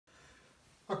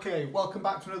Okay, welcome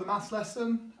back to another maths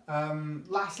lesson.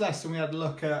 Last lesson we had a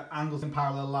look at angles in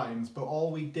parallel lines, but all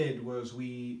we did was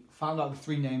we found out the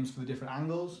three names for the different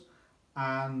angles,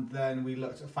 and then we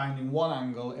looked at finding one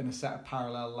angle in a set of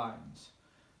parallel lines.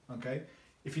 Okay,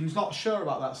 if you're not sure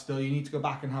about that still, you need to go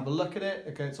back and have a look at it.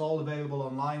 Okay, it's all available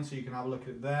online, so you can have a look at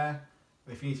it there.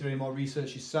 If you need to do any more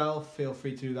research yourself, feel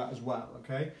free to do that as well.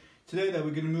 Okay, today though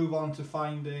we're going to move on to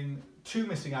finding two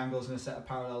missing angles in a set of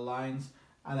parallel lines,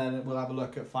 and then we'll have a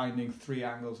look at finding three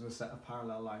angles in a set of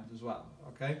parallel lines as well.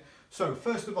 Okay, so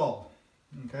first of all,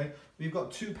 okay, we've got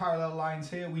two parallel lines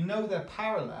here. We know they're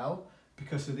parallel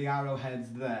because of the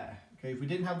arrowheads there. Okay, if we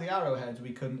didn't have the arrowheads,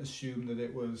 we couldn't assume that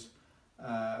it was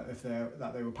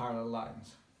that they were parallel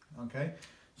lines. Okay,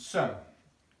 so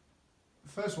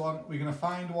first one, we're going to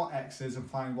find what x is and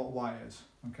find what y is.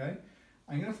 Okay,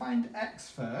 I'm going to find x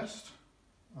first.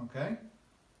 Okay,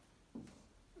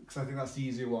 because I think that's the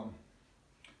easier one.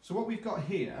 So what we've got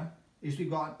here is we've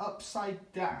got an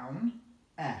upside down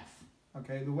f.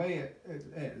 Okay, the way it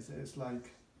is, it's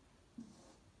like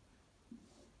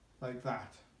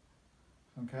that.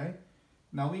 Okay,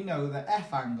 now we know the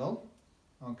f angle,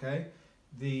 okay,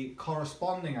 the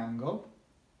corresponding angle,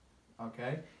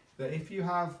 okay, that if you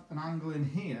have an angle in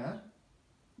here,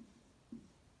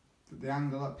 that the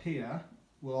angle up here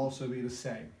will also be the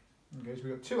same. Okay, so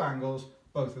we've got two angles,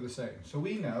 both are the same. So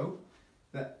we know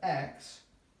that x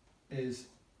is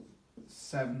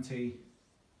 70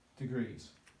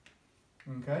 degrees.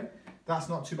 Okay, that's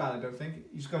not too bad, I don't think.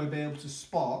 You've just got to be able to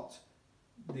spot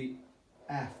the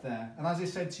f there. And as I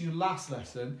said to you last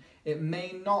lesson, it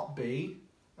may not be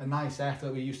a nice f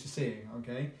that we're used to seeing.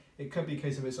 Okay, it could be a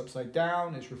case of it's upside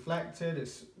down, it's reflected,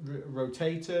 it's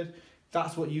rotated.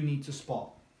 That's what you need to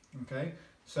spot. Okay,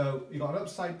 so you've got an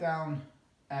upside down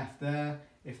f there.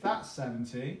 If that's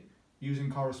 70, using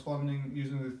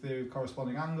the theory of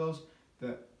corresponding angles,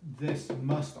 that this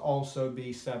must also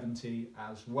be 70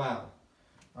 as well.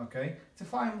 Okay, to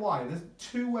find y, there's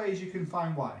two ways you can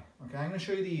find y. Okay, I'm going to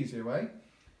show you the easier way.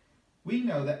 We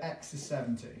know that x is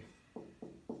 70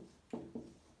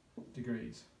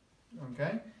 degrees.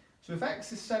 Okay, so if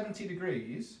x is 70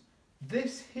 degrees,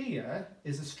 this here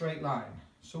is a straight line.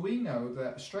 So we know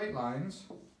that straight lines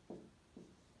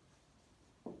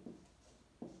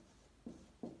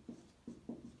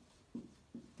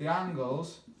the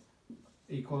angles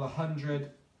equal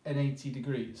 180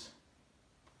 degrees.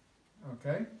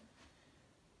 Okay,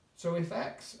 so if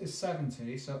x is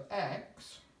 70, so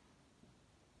x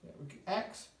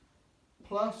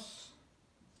plus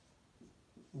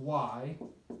y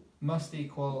must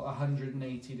equal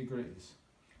 180 degrees.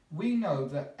 We know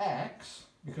that x,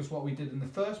 because what we did in the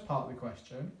first part of the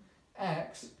question,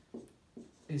 x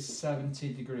is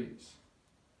 70 degrees.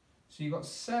 So you've got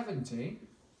 70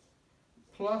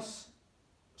 plus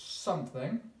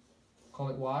something, call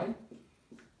it y,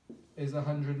 is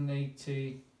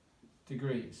 180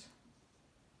 degrees.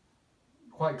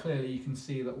 Quite clearly you can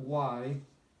see that y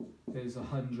is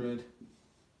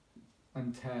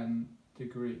 110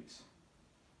 degrees.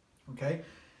 Okay,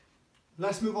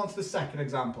 let's move on to the second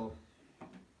example.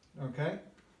 Okay,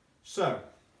 so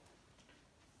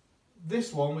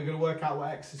this one we're going to work out what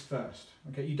x is first.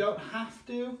 Okay, you don't have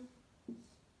to,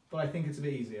 but I think it's a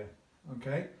bit easier.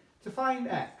 Okay, to find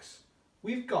x,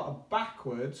 we've got a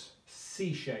backwards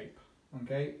C shape.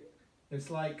 Okay,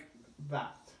 it's like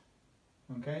that.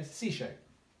 Okay, it's a C shape.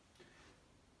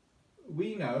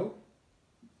 We know,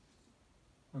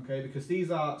 okay, because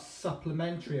these are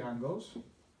supplementary angles.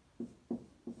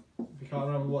 If you can't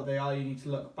remember what they are, you need to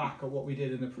look back at what we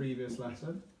did in the previous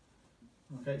lesson.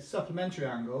 Okay, supplementary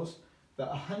angles, that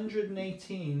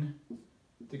 118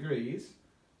 degrees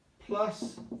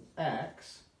plus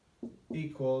x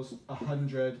equals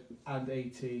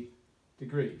 180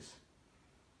 degrees.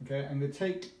 Okay, I'm going to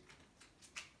take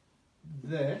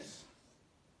this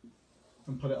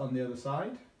and put it on the other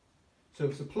side. So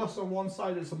if it's a plus on one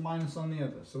side, it's a minus on the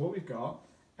other. So what we've got,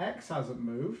 x hasn't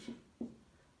moved,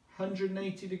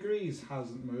 180 degrees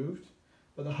hasn't moved,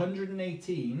 but the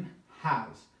 118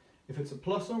 has. If it's a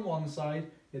plus on one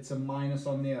side, it's a minus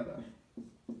on the other.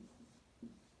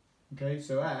 Okay,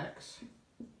 so x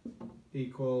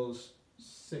equals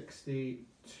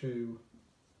 62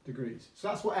 degrees. So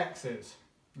that's what x is.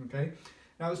 Okay,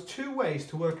 now there's two ways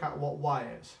to work out what y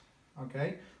is.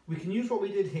 Okay, we can use what we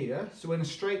did here. So in a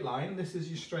straight line, this is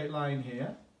your straight line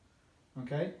here.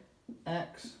 Okay,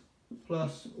 x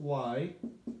plus y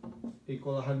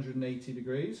equal 180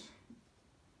 degrees.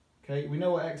 Okay, we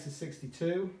know what x is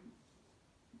 62,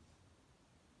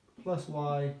 plus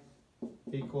y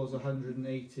equals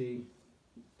 180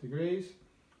 degrees.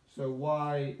 So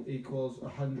y equals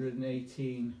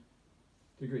 118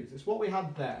 degrees. It's what we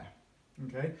had there.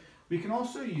 Okay. We can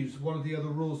also use one of the other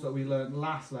rules that we learned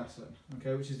last lesson,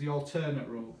 okay, which is the alternate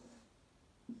rule.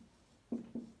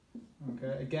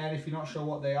 Okay. Again, if you're not sure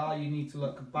what they are, you need to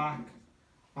look back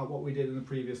at what we did in the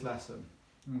previous lesson.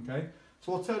 Okay.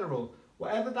 So alternate rule,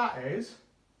 whatever that is,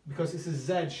 because it's a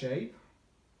Z shape,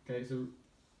 okay,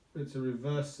 it's a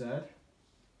reverse Z,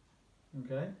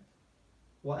 okay,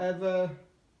 whatever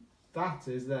that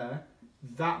is there,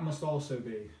 that must also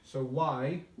be. So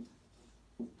Y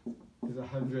is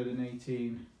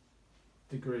 118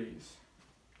 degrees.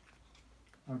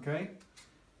 Okay?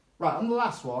 Right, on the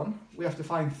last one, we have to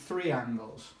find 3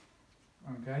 angles.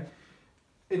 Okay?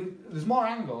 There's more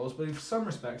angles, but in some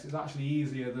respects it's actually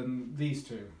easier than these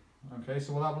two. Okay,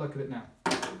 so we'll have a look at it now.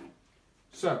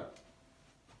 So,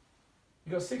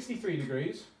 you've got 63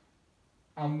 degrees,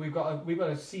 and we've got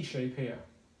a C shape here.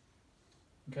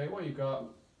 Okay, what you've got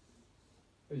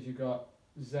is you've got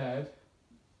Z, and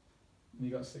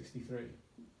you've got 63.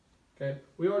 Okay,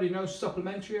 we already know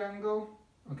supplementary angle.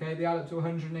 Okay, they add up to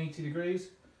 180 degrees.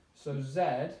 So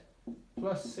Z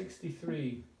plus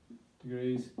 63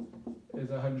 degrees is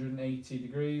 180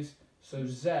 degrees. So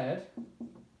Z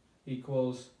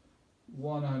equals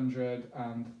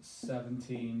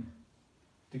 117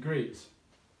 degrees.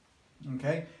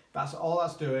 Okay, that's all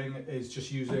that's doing is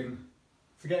just using,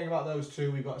 forgetting about those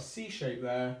two, we've got a C shape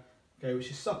there, okay,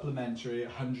 which is supplementary at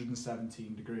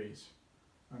 117 degrees.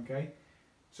 Okay,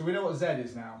 so we know what Z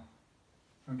is now.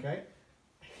 Okay,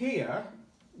 here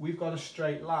we've got a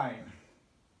straight line.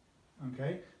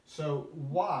 Okay, so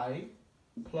Y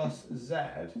plus Z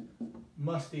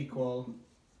must equal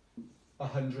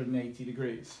 180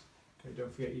 degrees. Okay,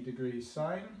 don't forget your degrees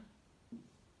sign.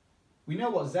 We know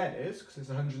what Z is because it's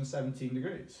 117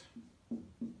 degrees.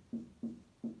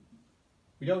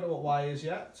 We don't know what Y is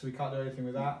yet, so we can't do anything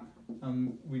with that.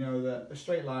 We know that a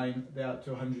straight line, they add up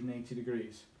to 180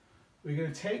 degrees. We're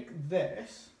going to take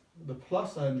this, the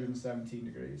plus 117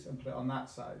 degrees, and put it on that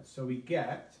side. So we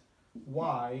get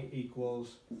Y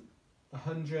equals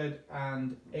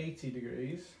 180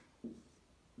 degrees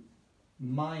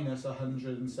minus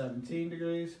 117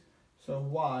 degrees. So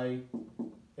Y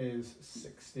is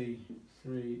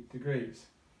 63 degrees.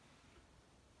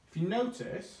 If you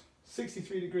notice,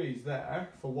 63 degrees there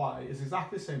for Y is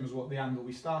exactly the same as what the angle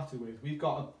we started with. We've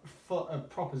got a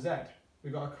proper Z.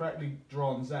 We've got a correctly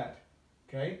drawn Z.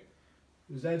 Okay?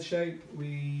 The Z shape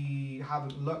we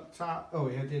haven't looked at. Oh,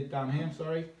 we did down here,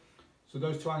 sorry. So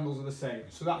those two angles are the same.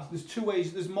 So there's two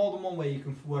ways, there's more than one way you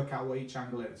can work out what each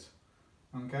angle is.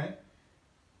 Okay?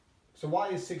 So Y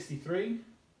is 63.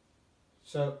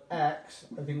 So X,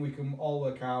 I think we can all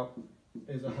work out,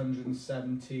 is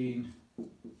 117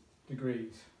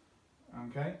 degrees.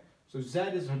 Okay? So Z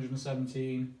is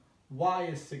 117, Y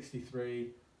is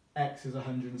 63, X is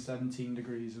 117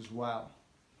 degrees as well.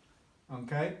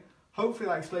 Okay? Hopefully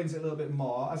that explains it a little bit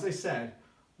more. As I said,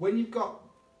 when you've got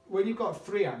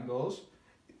 3 angles,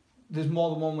 there's more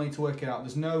than one way to work it out.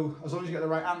 There's no, as long as you get the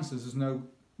right answers, there's no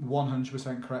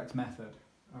 100% correct method.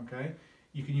 Okay?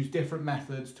 You can use different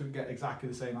methods to get exactly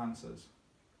the same answers.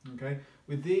 Okay?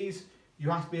 With these, you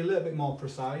have to be a little bit more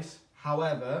precise.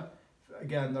 However,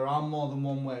 again, there are more than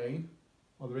one way,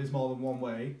 or there is more than one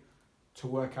way to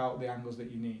work out the angles that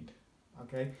you need.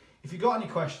 Okay? If you've got any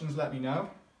questions, let me know.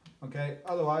 Okay?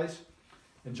 Otherwise,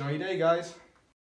 enjoy your day, guys.